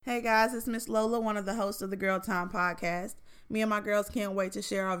Hey guys, it's Miss Lola, one of the hosts of the Girl Time podcast. Me and my girls can't wait to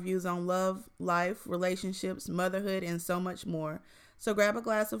share our views on love, life, relationships, motherhood, and so much more. So grab a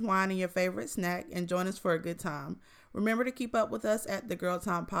glass of wine and your favorite snack and join us for a good time. Remember to keep up with us at the Girl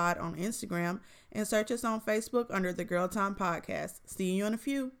Time Pod on Instagram and search us on Facebook under the Girl Time Podcast. See you in a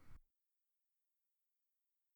few.